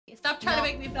Stop trying to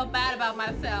make me feel bad about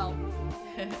myself.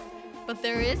 But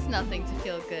there is nothing to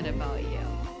feel good about you.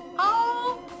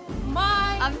 Oh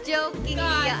my I'm joking,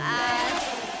 God, you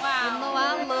ass. Wow. You know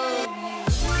I love you.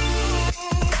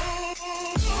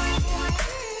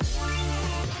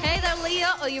 Hey there,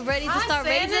 Leah. Are you ready to start Sanna.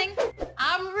 raising?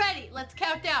 I'm ready. Let's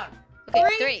count down.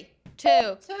 Okay, 3, 2,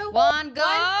 1, go!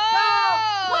 What?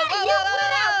 Whoa, You whoa,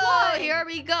 win at whoa. 1. Here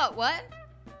we go. What?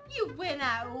 You win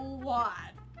at 1.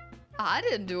 I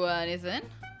didn't do anything.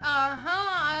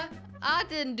 Uh-huh. I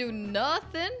didn't do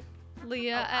nothing,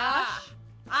 Leah Ash.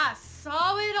 I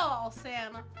saw it all,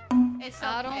 Sanna. It's okay.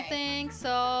 I don't think so.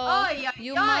 Oh, yeah.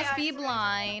 You yeah, must be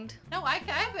blind. No, I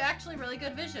have actually really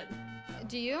good vision.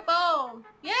 Do you? Boom.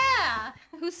 Yeah.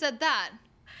 Who said that?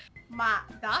 My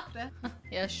doctor.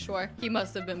 Yeah, sure. He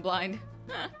must have been blind.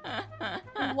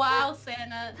 Wow,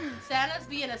 Sanna. Sanna's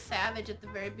being a savage at the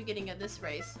very beginning of this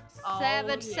race.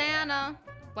 Savage yeah. Sanna.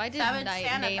 Why didn't Savage I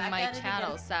Sanna name back my at it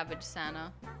channel again. Savage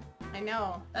Sanna? I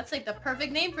know. That's like the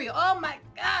perfect name for you. Oh my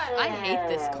god. I hate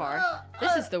this car.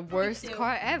 This is the worst too.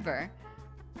 car ever.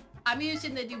 I'm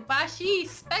using the Dubashi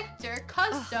Spectre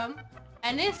Custom,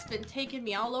 and it's been taking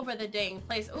me all over the dang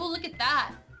place. Oh, look at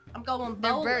that. I'm going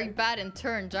They're bowling. very bad in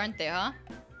turns, aren't they, huh?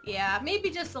 Yeah, maybe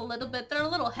just a little bit. They're a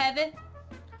little heavy.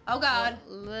 Oh god.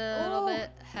 A little bit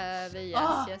heavy, yes,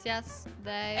 Oh. yes.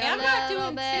 They Hey, are I'm a not little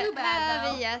doing bit too bad,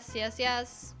 heavy, though.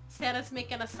 yes. Santa's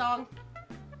making a song.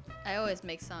 I always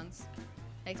make songs.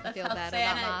 Makes me That's feel how bad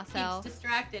Santa about myself. keeps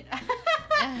distracted.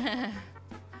 I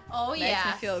Oh Makes yeah,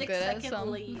 me feel 6 good at second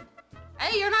something. lead.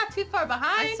 Hey, you're not too far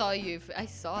behind. saw you. I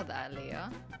saw that,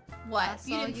 Leah. What? I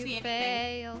You saw didn't you see anything.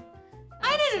 fail.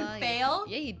 I didn't saw you- fail.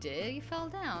 Yeah, you did. You fell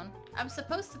down. I'm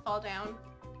supposed to fall down.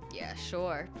 Yeah,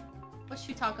 sure. What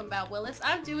you talking about, Willis?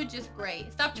 I'm doing just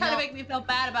great. Stop trying No. to make me feel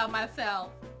bad about myself.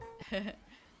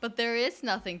 But there is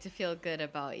nothing to feel good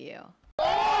about you.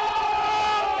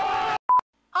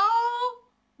 Oh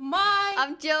my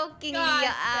I'm joking, God, you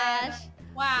Sanna. Ash.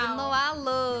 Wow. You know I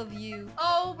love you.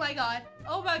 Oh my god.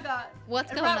 Oh my god.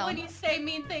 What's And going right on? when you say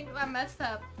mean things, I messed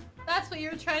up. That's what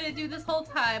you're trying to do this whole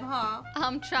time, huh?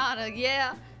 I'm trying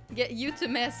to, get you to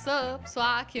mess up so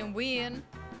I can win.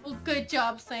 Well, good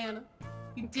job, Sanna.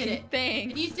 You did it.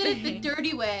 Thanks. And you did it the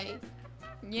dirty way.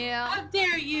 Yeah. How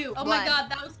dare you? Oh my What?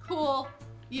 god, that was cool.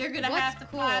 You're gonna What's have to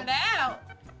cool? find out.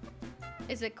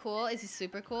 Is it cool? Is it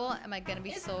super cool? Am I gonna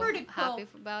be It's so pretty cool. happy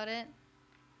about it?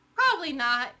 Probably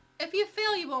not. If you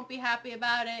fail, you won't be happy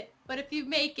about it. But if you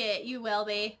make it, you will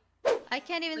be. I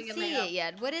can't even Look at see my it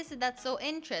yet. What is it that's so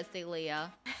interesting,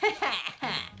 Leah?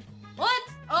 What?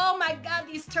 Oh my god,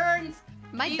 these turns.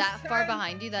 Am I These that far turns.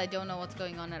 behind you that I don't know what's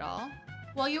going on at all?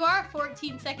 Well, you are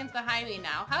 14 seconds behind me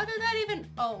now. How did that even...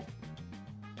 Oh.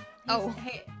 Oh.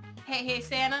 Hey,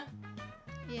 Sanna.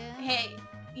 Yeah. Hey,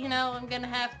 you know, I'm gonna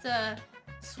have to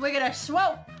swig it a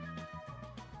swope.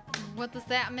 What does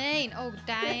that mean? Oh,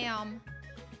 damn.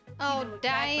 Oh, know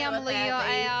exactly damn, what that Leah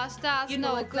means. Ash. That's You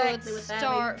know no exactly good what that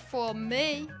start for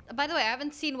me. By the way, I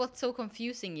haven't seen what's so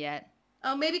confusing yet.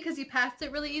 Oh, maybe because you passed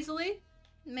it really easily?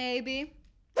 Maybe.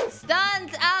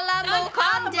 Stunt Alamo Stunt Alamo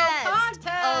contest!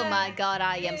 contest! Oh my god,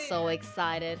 I am so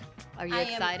excited. Are you I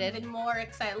excited? am even more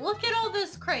excited. Look at all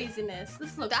this craziness.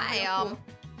 This looks real Damn. cool.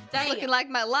 It's Damn. looking like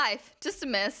my life. Just a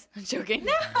mess. I'm joking.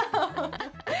 No.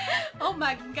 Oh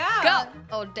my god. Go!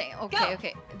 Oh, damn. Okay, Go.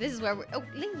 okay. This is where we're... Oh,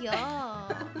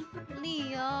 Leah.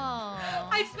 Leah.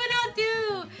 I spin out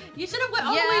too. You should have went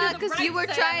all the way Yeah, to the because right you were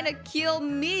side. trying to kill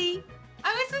me.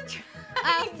 I wasn't trying.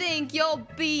 I think you're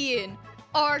being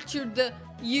R to the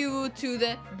U to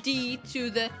the D to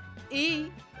the E.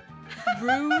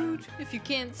 Rude. If you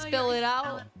can't No, spell you're it out.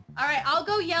 spelling. All right, I'll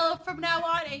go yellow from now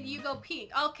on, and you go pink.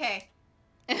 Okay.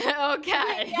 You went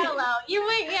Okay. yellow. You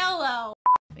went yellow.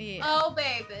 Yeah. Oh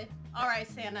baby. All right,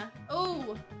 Sanna.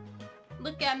 Oh,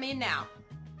 look at me now.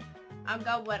 I'm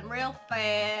going real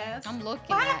fast. I'm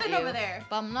looking What at happened you, over there?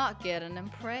 but I'm not getting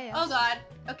impressed. Oh god.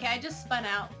 Okay, I just spun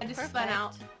out. I just spun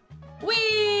out. Perfect.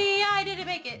 Whee! I didn't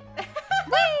make it.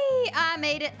 Whee! I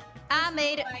made it. I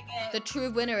made it. Like it. The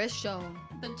true winner is shown.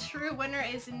 The true winner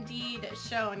is indeed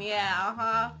shown. Yeah,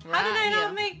 How did Right, I not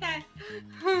yeah. make that?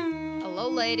 Hello,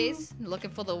 ladies. Looking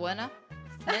for the winner?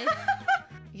 It's me.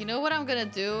 You know what I'm gonna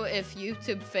do if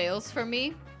YouTube fails for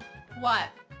me? What?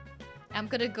 I'm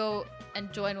gonna go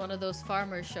and join one of those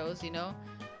farmer shows, you know?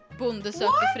 Bonde What?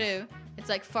 söker fru. It's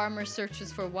like farmer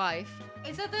searches for wife.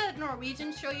 Is that the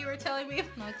Norwegian show you were telling me?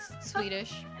 No, it's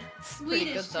Swedish.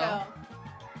 Swedish good, though. show.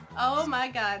 Oh my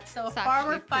god. So a It's actually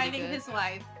farmer pretty finding good. his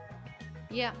wife.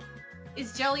 Yeah.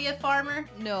 Is Jelly a farmer?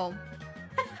 No.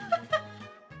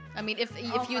 I mean, if Oh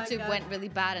my YouTube God. went really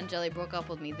bad and Jelly broke up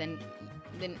with me, then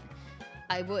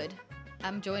I would.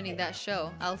 I'm joining that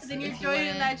show. I'll see. Then you're if you joining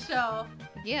wanna... that show.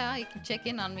 Yeah, you can check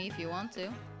in on me if you want to.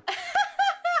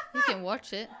 You can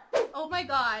watch it. Oh my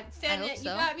god, Sanna, hope so.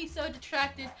 you got me so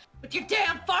detracted with your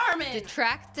damn farming!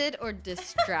 Detracted or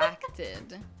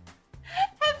distracted?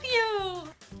 Have you?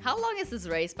 How long is this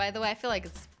race, by the way? I feel like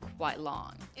it's quite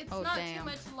long. It's oh, not damn. too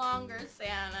much longer,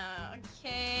 Sanna.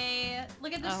 Okay.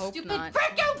 Look at I this hope stupid not.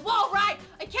 freaking wall ride!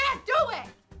 I can't do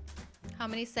it! How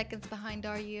many seconds behind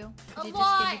are you? A Did you just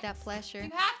lot. give me that pleasure?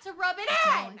 You have to rub it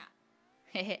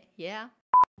in! Yeah.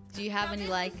 Do you have No, any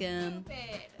this like is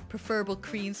stupid. preferable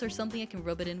creams or something I can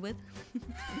rub it in with?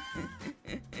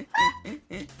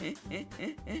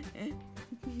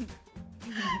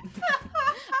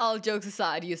 All jokes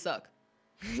aside, you suck.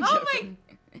 Oh my...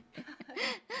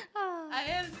 I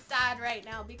am sad right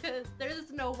now because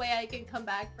there's no way I can come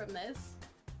back from this.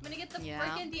 I'm gonna get the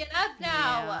freaking DNF now.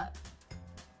 Yeah.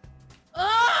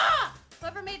 Ah!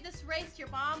 Whoever made this race, your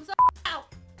mom's out.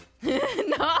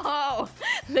 No!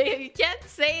 You can't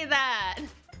say that!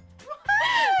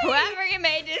 Whoever you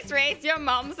made this race, your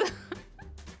mom's...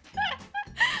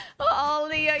 Oh,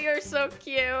 Leah, you're so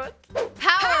cute.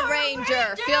 Power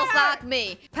Ranger! Feels like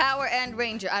me. Power and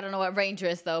Ranger. I don't know what Ranger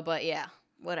is though, but yeah.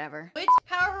 Whatever. Which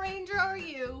Power Ranger are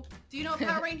you? Do you know what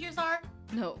Power Rangers are?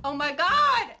 No. Oh my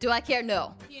god! Do I care?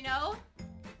 No. You know?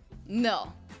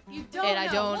 No. You don't And know. I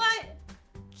don't what?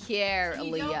 care, You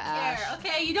Leah don't Ash. care.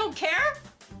 Okay, you don't care?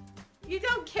 You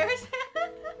don't care,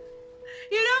 Sanna?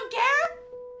 You don't care?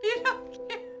 You don't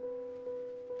care?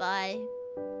 Bye.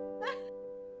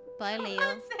 Bye, Come Leah.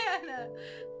 on, Sanna.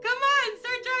 Come on,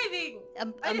 start driving.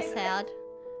 I'm sad.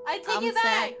 I take it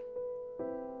back.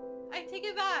 I take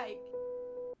it back.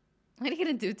 What are you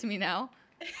gonna do to me now?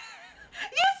 You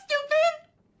stupid!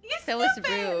 You That was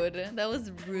stupid! rude. That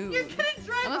was rude. You're gonna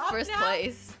drive I'm in off first now?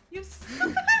 place. You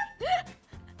stupid!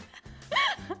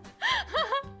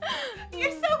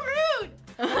 You're so rude!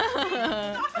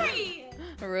 Sorry!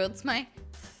 Rude's my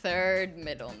third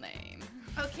middle name.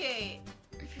 Okay,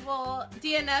 well,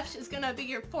 DNF is gonna be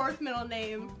your fourth middle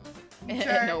name.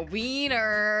 No,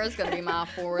 Wiener is gonna be my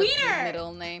fourth Wiener!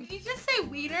 middle name. Did you just say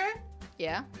Wiener?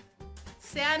 Yeah.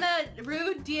 Sanna,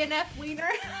 Rude, DNF, Wiener?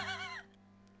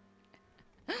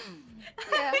 Yeah.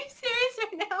 Are you serious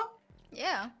right now?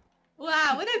 Yeah.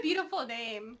 Wow, what a beautiful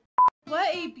name.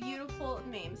 What a beautiful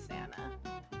name, Sanna.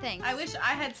 Thanks. I wish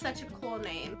I had such a cool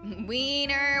name.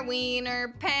 Wiener,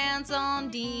 wiener, pants on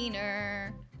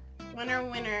dinner. Winner,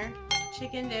 winner,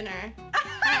 chicken dinner.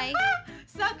 Hi.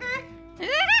 Sucker!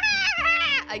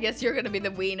 I guess you're gonna be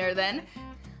the wiener then.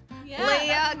 Yeah, that's my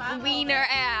Leah, moment. wiener,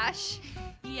 Ash.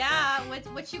 Yeah,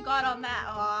 what you got on that?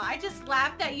 Aw, I just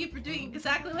laughed at you for doing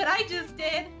exactly what I just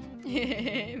did.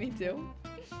 Me too.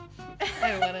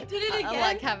 I wanna, Did it I again?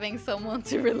 like having someone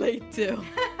to relate to.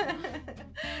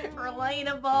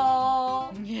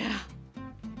 Relatable. Yeah.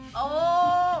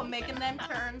 Oh, making them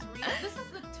turns real. This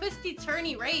is the twisty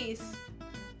turny race.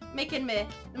 Making me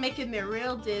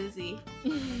real dizzy.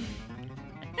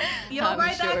 You I'm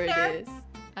alright back sure there? it is.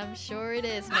 I'm sure it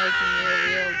is making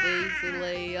me real dizzy,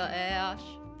 Leah Ash.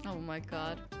 Oh my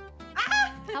god.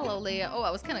 Ah! Hello, Leah. Oh,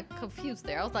 I was kind of confused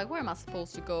there. I was like, where am I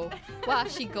supposed to go? Why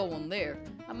is she going there?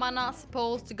 Am I not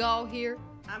supposed to go here?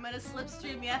 I'm gonna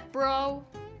slipstream ya, Bro,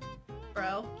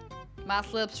 bro. my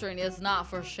slipstream is not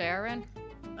for Sharon.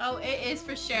 Oh, it is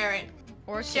for Sharon.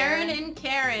 Or Sharon Karen. and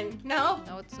Karen. No?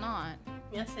 No, it's not.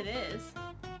 Yes, it is.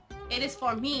 It is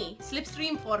for me.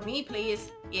 Slipstream for me,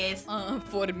 please. Yes.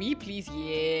 For me, please,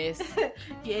 yes.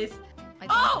 Yes. I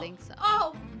don't think so.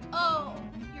 Oh,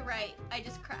 you're right. I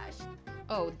just crashed.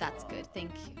 Oh, that's good.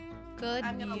 Thank you. Good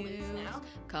I'm gonna news. lose now.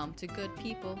 Come to good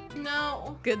people.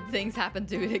 No. Good things happen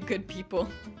to good people.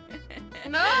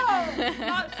 No!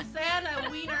 Not Sanna,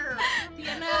 Wiener,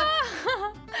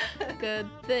 DNF. Good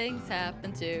things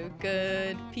happen to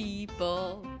good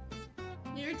people.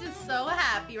 You're just so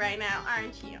happy right now,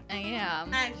 aren't you? I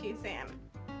am. Aren't you, Sam?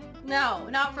 No,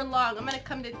 not for long. I'm gonna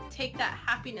come to take that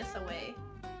happiness away.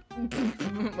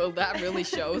 Well, that really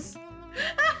shows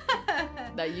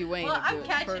that you ain't Well, a I'm good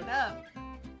catching up.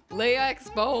 Leah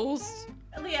exposed.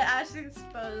 Leah Ash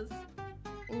exposed.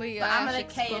 Leah But I'm Ash gonna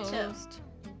catch up. exposed.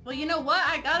 Well, you know what?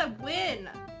 I gotta win.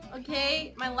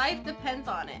 Okay? My life depends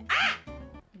on it. Ah!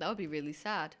 That would be really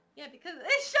sad. Yeah, because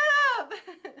shut up!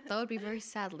 That would be very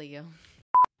sad, Leah.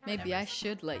 Maybe I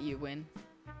should let you win.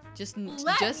 Just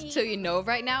Let me? so you know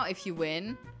right now, if you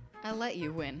win, I'll let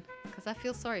you win. Because I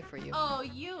feel sorry for you. Oh,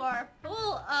 you are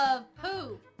full of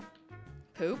poop.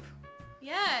 Poop?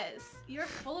 Yes, you're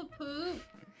full of poop.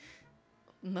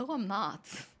 No, I'm not.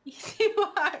 Yes, you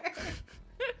are.